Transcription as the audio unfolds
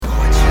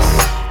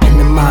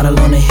model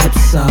on the hip,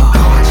 so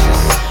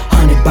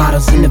 100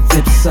 bottles in the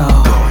VIP, so.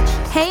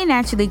 Hey,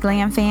 Naturally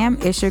Glam fam,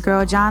 it's your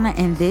girl Jonna,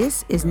 and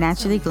this is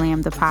Naturally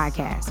Glam, the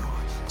podcast.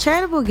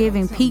 Charitable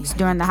giving peaks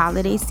during the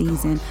holiday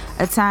season,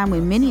 a time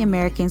when many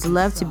Americans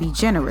love to be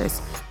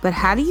generous. But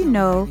how do you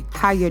know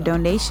how your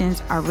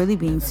donations are really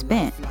being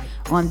spent?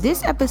 On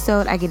this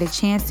episode, I get a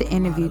chance to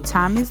interview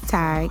Thomas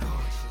Tighe,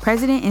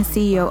 President and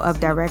CEO of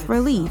Direct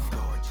Relief.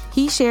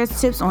 He shares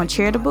tips on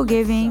charitable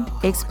giving,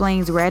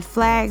 explains red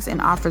flags,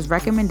 and offers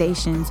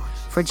recommendations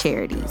for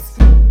charities.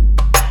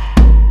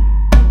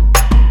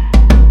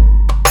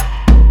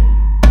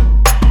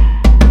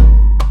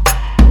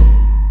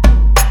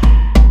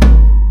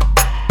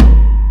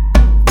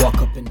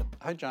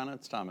 Hi, Jonna.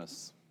 It's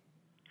Thomas.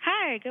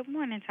 Hi, good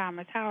morning,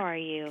 Thomas. How are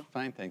you?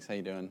 Fine, thanks. How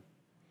you doing?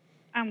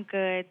 I'm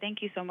good.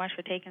 Thank you so much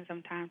for taking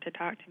some time to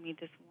talk to me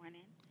this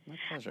morning. My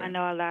pleasure. I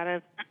know a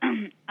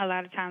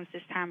lot of times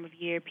this time of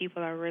year,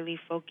 people are really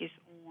focused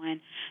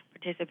on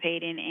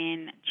participating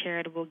in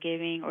charitable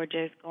giving or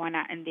just going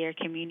out in their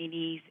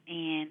communities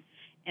and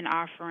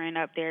offering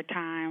up their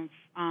time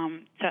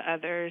to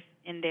others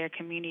in their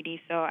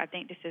community. So I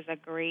think this is a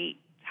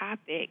great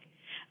topic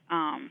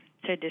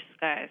to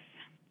discuss.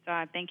 So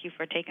I thank you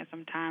for taking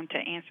some time to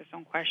answer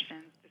some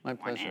questions this morning.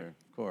 My pleasure,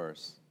 of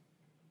course.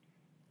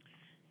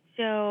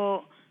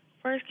 So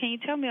first, can you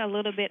tell me a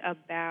little bit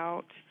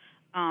about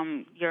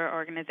your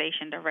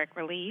organization, Direct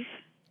Relief?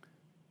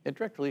 Yeah,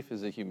 Direct Relief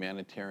is a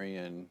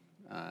humanitarian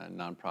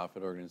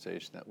nonprofit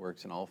organization that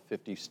works in all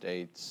 50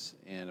 states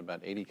and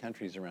about 80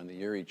 countries around the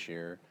year each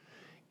year.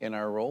 And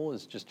our role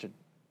is just to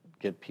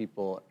get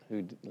people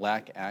who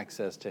lack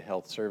access to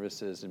health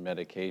services and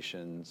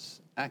medications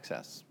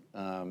access.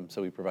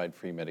 So we provide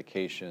free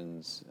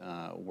medications,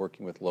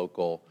 working with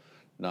local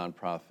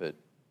nonprofit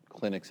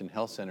clinics and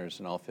health centers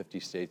in all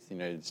 50 states of the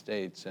United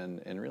States,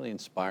 and really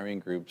inspiring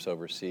groups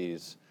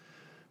overseas,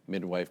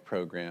 midwife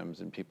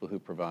programs, and people who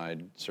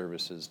provide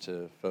services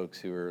to folks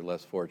who are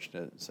less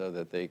fortunate so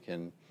that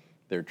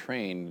they're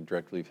trained.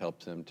 Direct Relief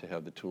helps them to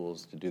have the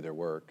tools to do their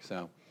work.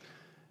 So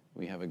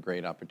we have a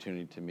great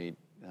opportunity to meet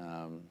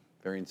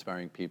very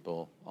inspiring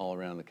people all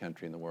around the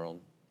country and the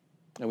world.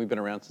 And we've been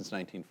around since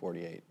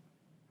 1948.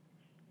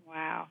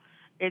 Wow.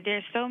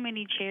 There's so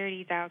many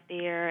charities out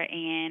there,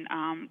 and,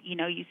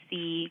 you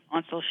see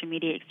on social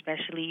media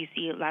especially, you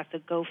see lots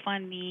of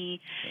GoFundMe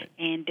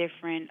and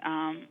different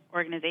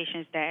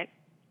organizations that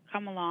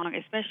come along,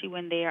 especially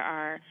when there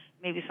are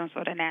maybe some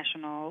sort of a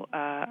natural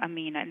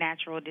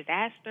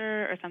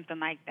disaster or something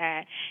like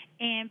that.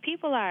 And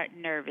people are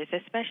nervous,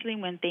 especially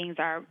when things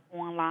are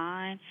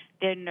online.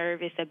 They're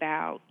nervous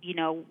about,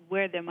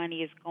 where their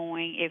money is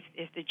going,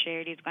 if the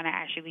charity is going to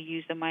actually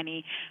use the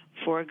money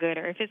for good,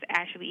 or if it's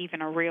actually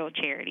even a real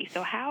charity.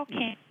 So how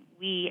can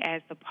we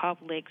as the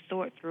public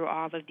sort through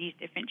all of these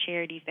different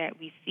charities that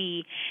we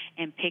see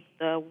and pick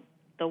the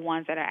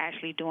ones that are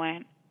actually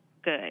doing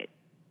good?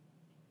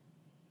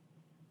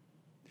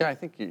 Yeah, I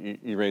think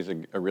you raise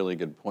a really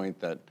good point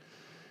that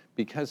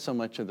because so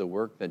much of the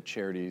work that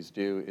charities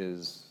do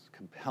is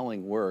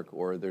compelling work,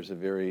 or there's a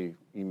very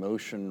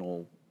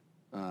emotional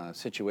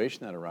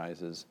situation that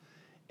arises,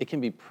 it can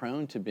be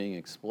prone to being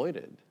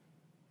exploited.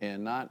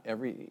 And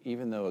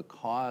even though a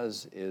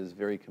cause is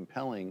very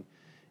compelling,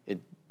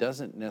 it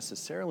doesn't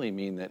necessarily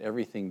mean that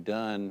everything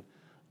done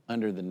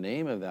under the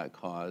name of that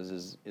cause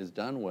is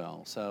done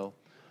well. So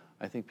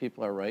I think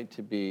people are right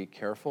to be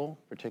careful,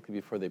 particularly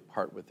before they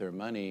part with their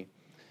money.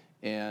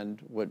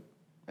 And what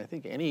I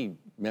think any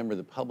member of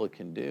the public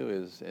can do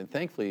is, and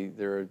thankfully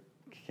there are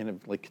kind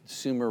of like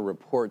consumer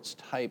reports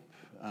type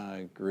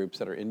groups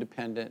that are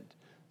independent,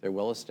 they're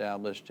well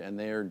established, and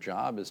their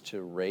job is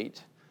to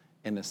rate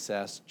and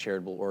assess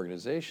charitable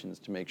organizations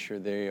to make sure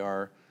they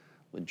are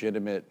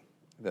legitimate,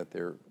 that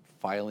they're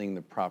filing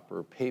the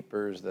proper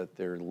papers, that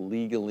they're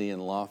legally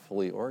and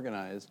lawfully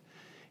organized.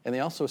 And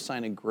they also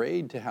assign a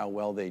grade to how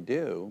well they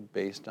do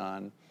based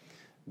on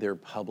their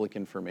public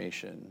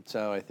information.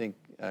 So I think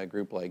a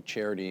group like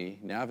Charity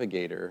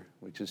Navigator,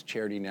 which is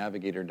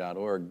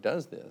charitynavigator.org,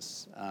 does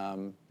this.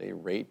 They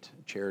rate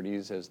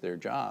charities as their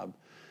job.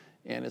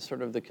 And it's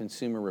sort of the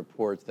consumer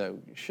reports that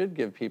should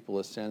give people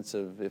a sense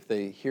of if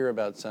they hear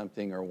about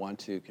something or want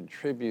to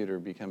contribute or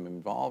become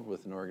involved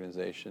with an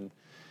organization,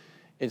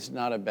 it's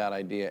not a bad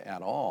idea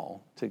at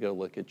all to go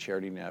look at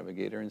Charity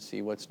Navigator and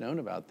see what's known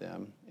about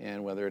them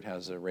and whether it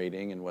has a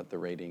rating and what the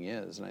rating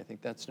is. And I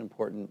think that's an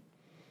important,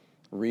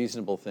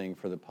 reasonable thing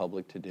for the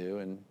public to do,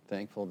 and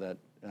thankful that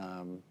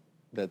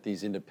that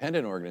these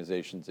independent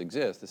organizations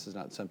exist. This is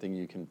not something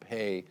you can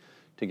pay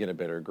to get a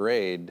better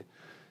grade.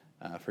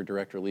 For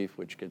Direct Relief,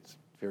 which gets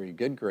very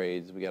good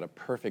grades, we got a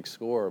perfect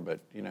score, but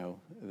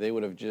they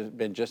would have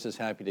been just as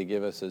happy to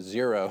give us a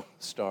 0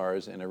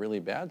 stars and a really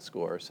bad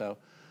score. So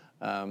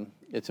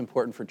it's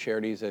important for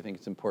charities. I think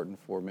it's important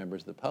for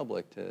members of the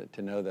public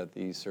to know that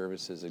these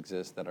services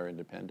exist that are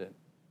independent.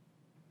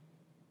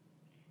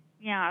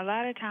 Yeah, a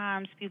lot of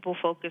times people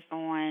focus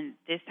on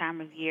this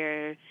time of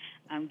year,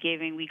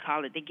 giving. We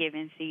call it the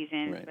giving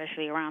season, Right.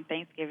 especially around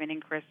Thanksgiving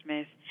and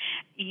Christmas.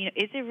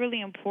 Is it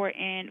really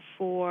important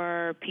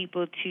for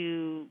people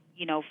to,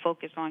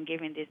 focus on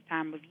giving this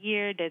time of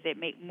year? Does it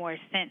make more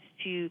sense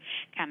to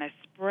kind of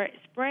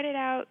spread it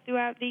out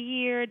throughout the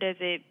year? Does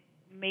it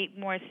make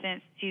more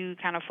sense to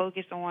kind of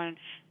focus on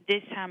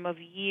this time of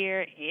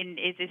year? And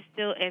is it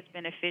still as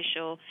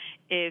beneficial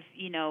if,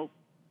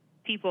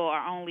 people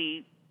are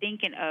only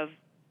thinking of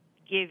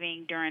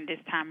giving during this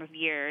time of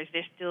year? Is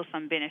there still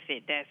some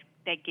benefit that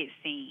gets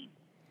seen?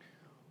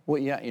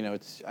 Well, yeah,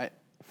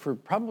 for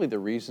probably the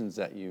reasons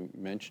that you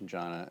mentioned,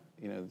 Jonna.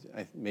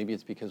 Maybe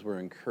it's because we're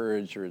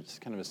encouraged, or it's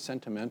kind of a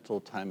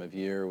sentimental time of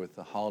year with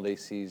the holiday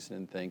season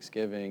and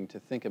Thanksgiving to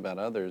think about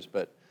others.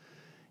 But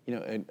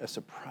a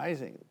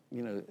surprising,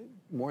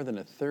 more than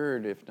a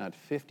third, if not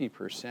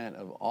 50%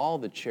 of all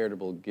the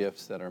charitable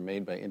gifts that are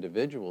made by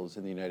individuals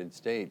in the United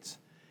States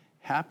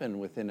happen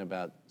within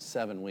about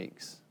 7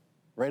 weeks,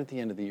 right at the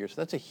end of the year. So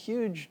that's a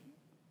huge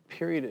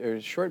period, or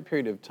a short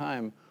period of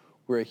time,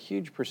 where a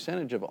huge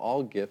percentage of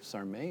all gifts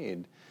are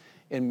made.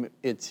 And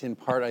it's in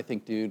part, I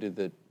think, due to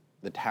the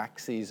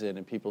tax season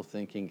and people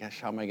thinking,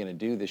 gosh, how am I going to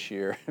do this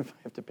year if I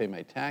have to pay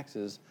my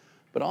taxes?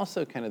 But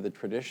also kind of the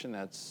tradition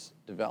that's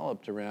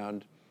developed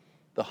around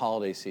the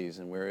holiday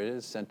season, where it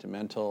is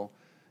sentimental.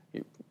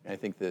 I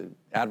think the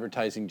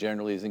advertising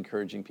generally is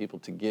encouraging people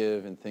to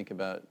give and think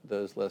about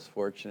those less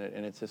fortunate.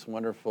 And it's this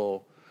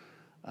wonderful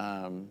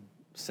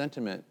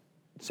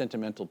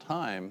sentimental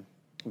time.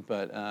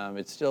 But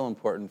it's still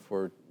important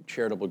for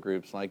charitable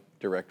groups like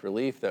Direct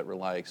Relief that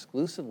rely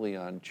exclusively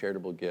on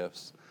charitable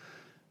gifts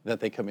that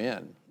they come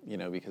in,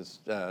 because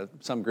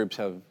some groups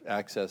have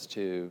access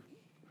to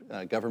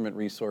government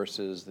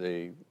resources.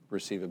 They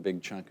receive a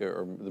big chunk,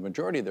 or the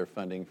majority of their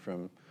funding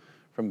from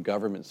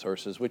government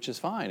sources, which is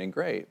fine and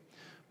great.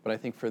 But I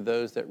think for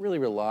those that really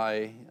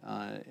rely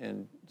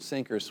and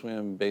sink or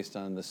swim based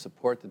on the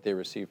support that they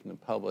receive from the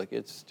public,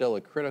 it's still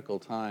a critical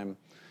time.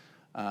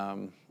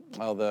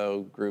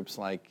 Although groups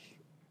like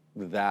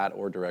that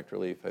or Direct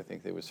Relief, I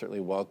think they would certainly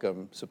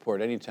welcome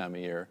support any time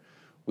of year.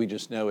 We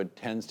just know it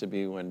tends to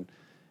be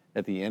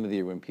at the end of the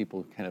year, when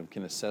people kind of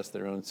can assess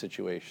their own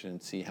situation,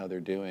 see how they're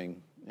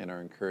doing, and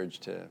are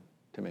encouraged to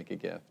make a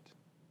gift.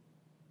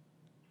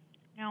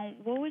 Now,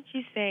 what would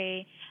you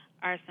say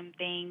are some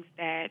things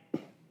that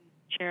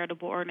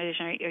charitable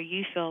organizations, or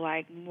you feel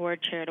like more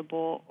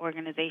charitable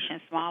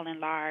organizations, small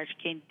and large,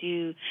 can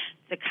do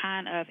to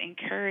kind of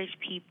encourage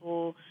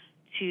people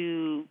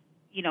to,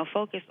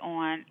 focus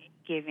on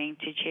giving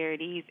to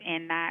charities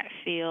and not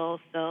feel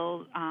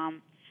so,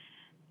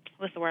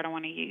 what's the word I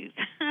want to use?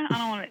 I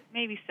don't want to,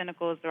 maybe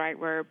cynical is the right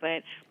word,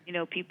 but,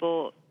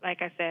 people,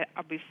 like I said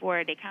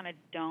before, they kind of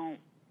don't,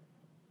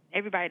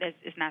 everybody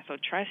is not so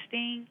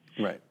trusting.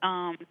 Right.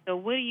 So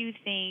what do you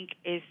think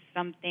is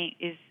some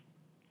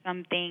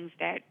things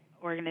that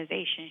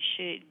organizations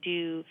should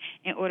do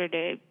in order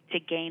to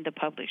gain the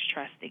public's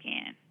trust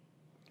again?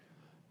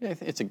 Yeah,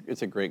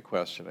 it's a great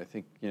question. I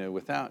think,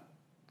 without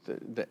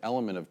the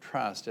element of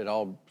trust, it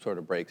all sort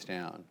of breaks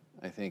down.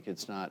 I think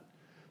it's not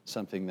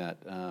something that,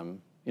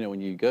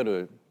 when you go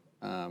to,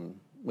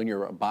 when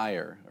you're a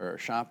buyer or a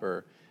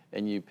shopper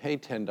and you pay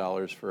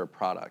 $10 for a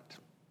product,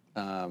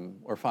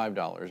 or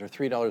 $5 or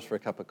 $3 for a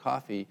cup of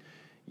coffee,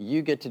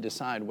 you get to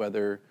decide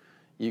whether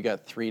you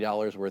got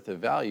 $3 worth of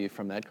value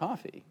from that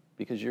coffee,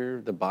 because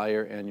you're the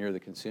buyer and you're the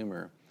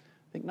consumer.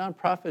 I think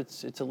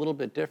nonprofits, it's a little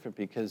bit different,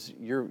 because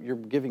you're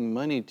giving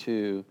money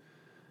to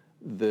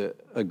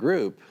a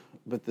group,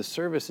 but the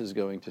service is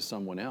going to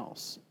someone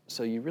else.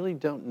 So you really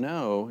don't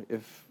know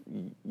if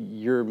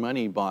your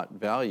money bought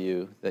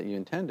value that you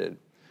intended.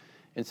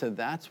 And so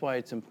that's why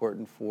it's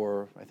important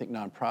for, I think,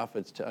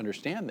 nonprofits to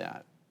understand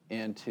that,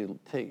 and to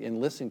take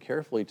and listen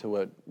carefully to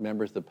what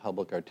members of the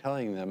public are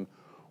telling them.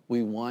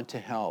 We want to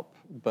help,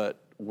 but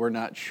we're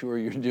not sure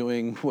you're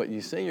doing what you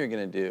say you're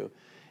going to do.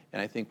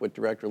 And I think what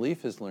Direct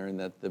Relief has learned,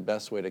 that the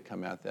best way to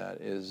come at that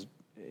is,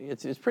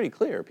 it's pretty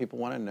clear. People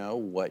want to know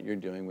what you're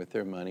doing with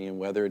their money and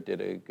whether it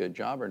did a good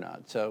job or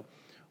not. So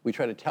we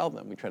try to tell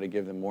them. We try to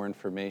give them more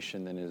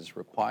information than is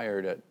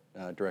required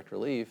at Direct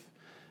Relief.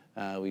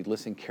 We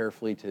listen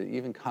carefully to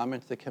even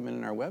comments that come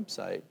in our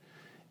website.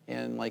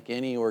 And like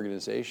any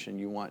organization,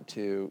 you want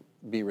to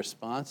be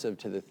responsive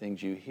to the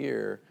things you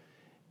hear.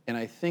 And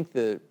I think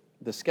the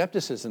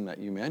skepticism that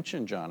you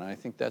mentioned, Jonna, I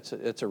think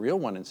it's a real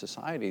one in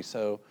society.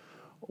 So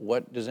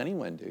what does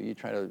anyone do? You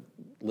try to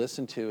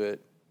listen to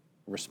it,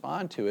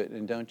 respond to it,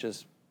 and don't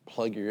just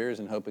plug your ears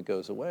and hope it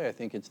goes away. I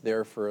think it's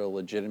there for a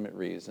legitimate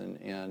reason.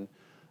 And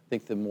I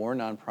think the more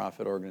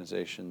nonprofit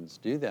organizations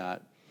do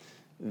that,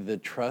 the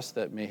trust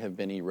that may have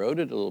been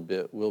eroded a little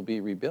bit will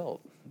be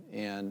rebuilt.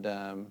 And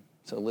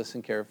so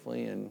listen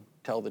carefully and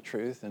tell the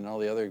truth, and all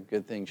the other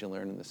good things you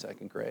learn in the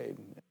second grade.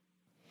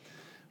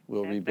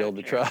 We'll That's rebuild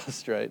so the true.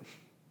 trust, right?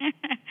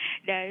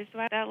 That is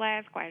that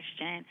last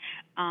question.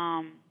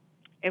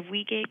 If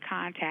we get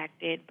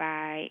contacted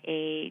by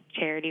a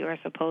charity or a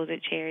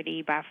supposed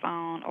charity by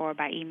phone or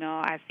by email,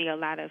 I see a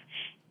lot of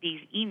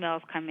these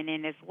emails coming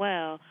in as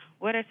well,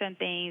 what are some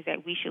things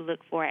that we should look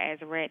for as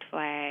red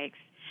flags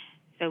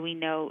so we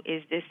know,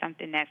 is this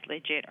something that's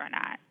legit or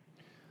not?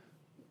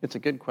 It's a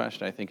good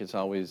question. I think it's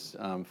always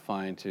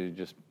fine to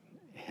just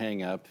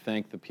hang up,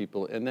 thank the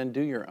people, and then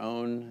do your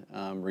own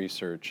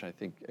research. I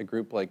think a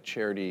group like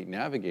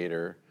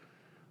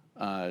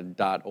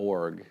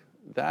CharityNavigator.org,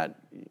 that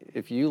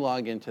if you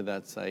log into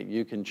that site,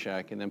 you can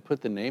check and then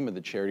put the name of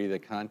the charity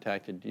that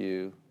contacted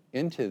you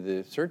into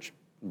the search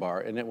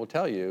bar, and it will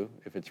tell you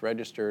if it's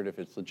registered, if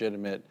it's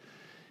legitimate.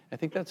 I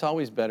think that's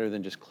always better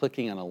than just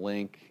clicking on a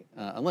link,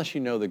 unless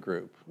you know the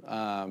group,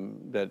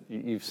 that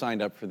you've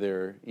signed up for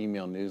their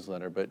email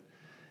newsletter. But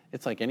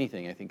it's like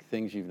anything. I think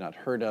things you've not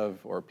heard of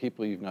or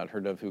people you've not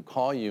heard of who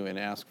call you and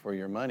ask for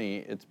your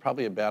money, it's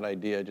probably a bad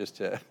idea just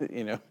to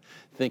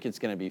think it's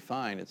going to be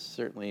fine. It's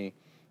certainly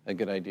a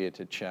good idea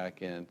to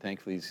check, and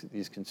thankfully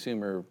these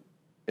consumer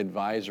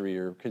advisory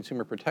or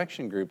consumer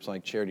protection groups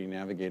like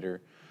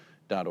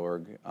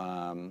CharityNavigator.org,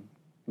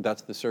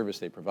 that's the service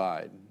they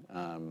provide.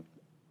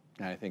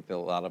 And I think that a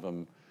lot of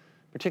them,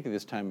 particularly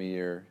this time of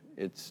year,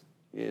 it's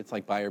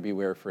like buyer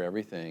beware for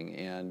everything,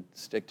 and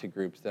stick to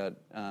groups that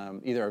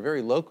either are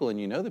very local and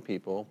you know the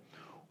people,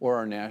 or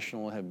are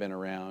national, have been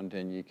around,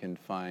 and you can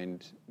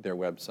find their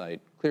website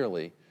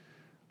clearly,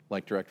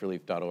 like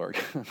directrelief.org.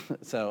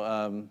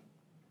 So,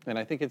 and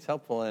I think it's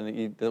helpful,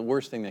 and the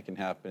worst thing that can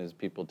happen is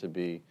people to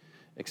be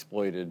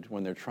exploited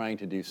when they're trying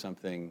to do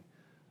something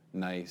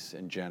nice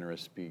and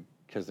generous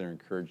because they're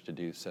encouraged to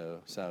do so.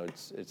 So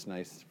it's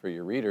nice for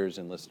your readers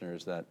and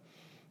listeners that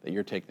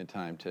you're taking the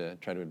time to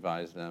try to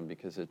advise them,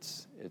 because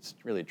it's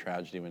really a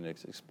tragedy when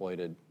it's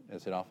exploited,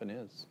 as it often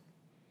is.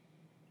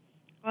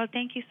 Well,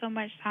 thank you so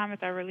much, Thomas.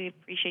 I really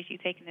appreciate you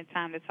taking the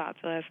time to talk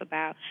to us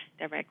about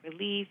Direct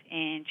Relief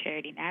and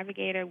Charity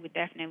Navigator. We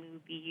definitely will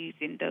be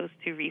using those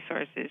two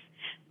resources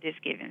this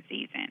given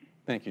season.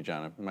 Thank you,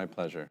 Jonathan. My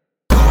pleasure.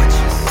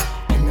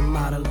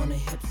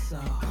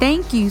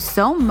 Thank you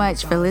so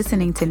much for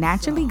listening to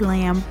Naturally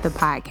Glam, the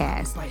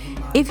podcast.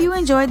 If you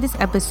enjoyed this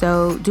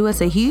episode, do us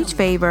a huge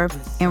favor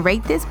and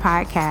rate this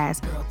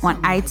podcast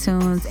on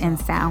iTunes and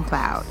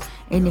SoundCloud.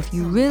 And if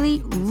you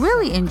really,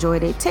 really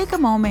enjoyed it, take a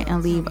moment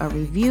and leave a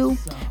review.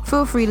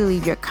 Feel free to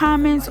leave your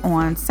comments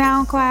on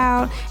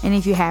SoundCloud. And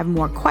if you have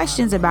more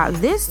questions about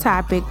this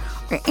topic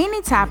or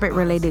any topic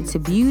related to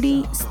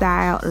beauty,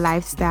 style,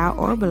 lifestyle,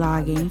 or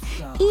blogging,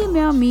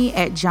 email me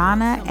at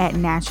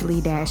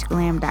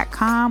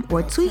jonna@naturally-glam.com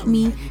or tweet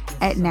me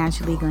at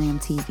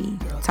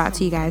naturallyglamtv. Talk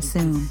to you guys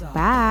soon.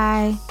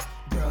 Bye.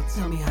 Girl,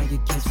 tell me how you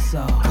get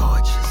so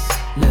gorgeous.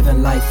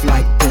 Living life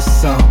like this,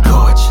 so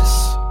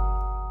gorgeous.